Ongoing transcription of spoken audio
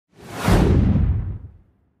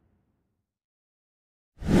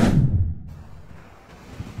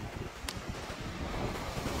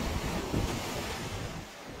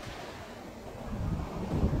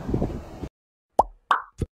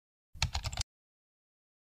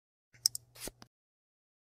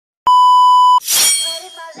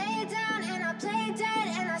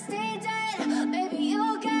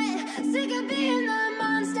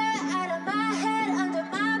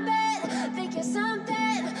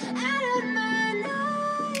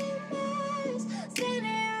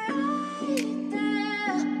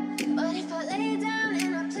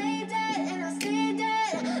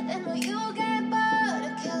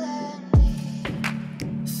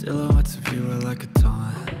like a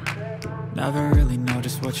taunt. Never really know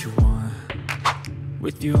just what you want.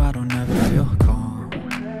 With you I don't ever feel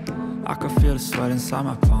calm. I can feel the sweat inside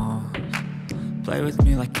my palms. Play with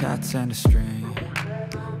me like cats and a string.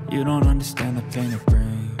 You don't understand the pain it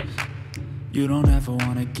brings. You don't ever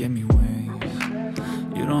wanna give me wings.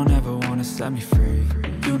 You don't ever wanna set me free.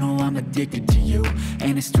 You know I'm addicted to you,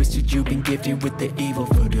 and it's twisted, you've been gifted with the evil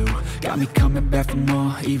voodoo. Got me coming back for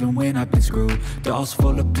more, even when I've been screwed. Dolls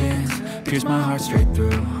full of pins, pierce my heart straight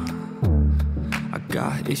through. I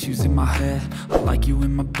got issues in my head, I like you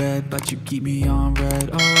in my bed, but you keep me on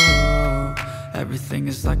red. Oh, everything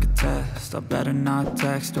is like a test, I better not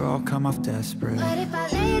text or I'll come off desperate. But if I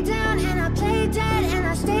lay down and I play dead and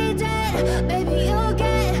I stay dead, baby you'll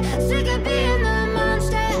get sick of being the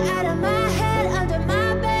monster out of my head, under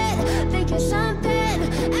my bed, thinking something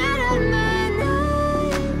out of my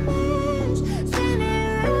nightmares,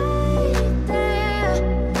 standing right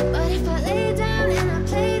there. But if I lay down and I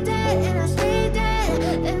play dead and I stay dead,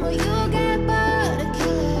 then will you get bored of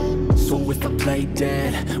killing? So if I play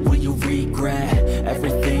dead, will you regret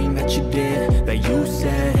everything that you did, that you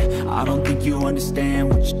said? I don't think you understand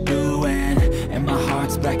what you're doing, and my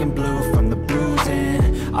heart's black and blue from the bruising.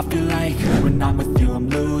 I feel like when I'm with you I'm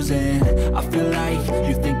losing. I feel like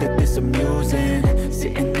you think that this amusing,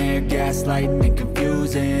 sitting there gaslighting and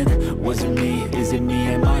confusing. Was it me? Is it me?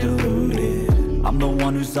 Am I deluded? I'm the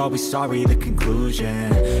one who's always sorry, the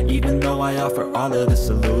conclusion. Even though I offer all of the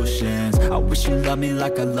solutions, I wish you loved me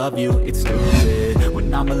like I love you, it's stupid.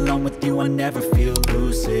 When I'm alone with you I never feel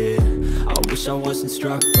lucid. I wish I wasn't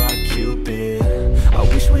struck by Cupid. I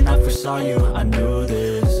wish when I first saw you I knew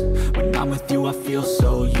this. When I'm with you I feel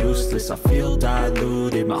so useless, I feel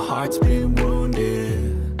diluted, my heart's been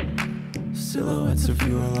wounded. Silhouettes of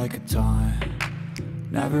you are like a taunt.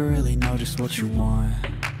 Never really know just what you want.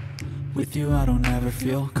 With you I don't ever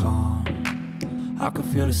feel calm. I can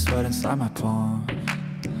feel the sweat inside my palms.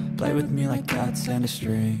 Play with me like cats and a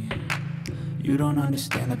string. You don't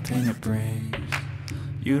understand the pain it brings.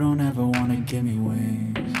 You don't ever wanna give me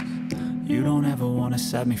wings. You don't ever wanna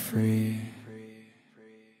set me free.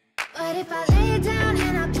 But if I lay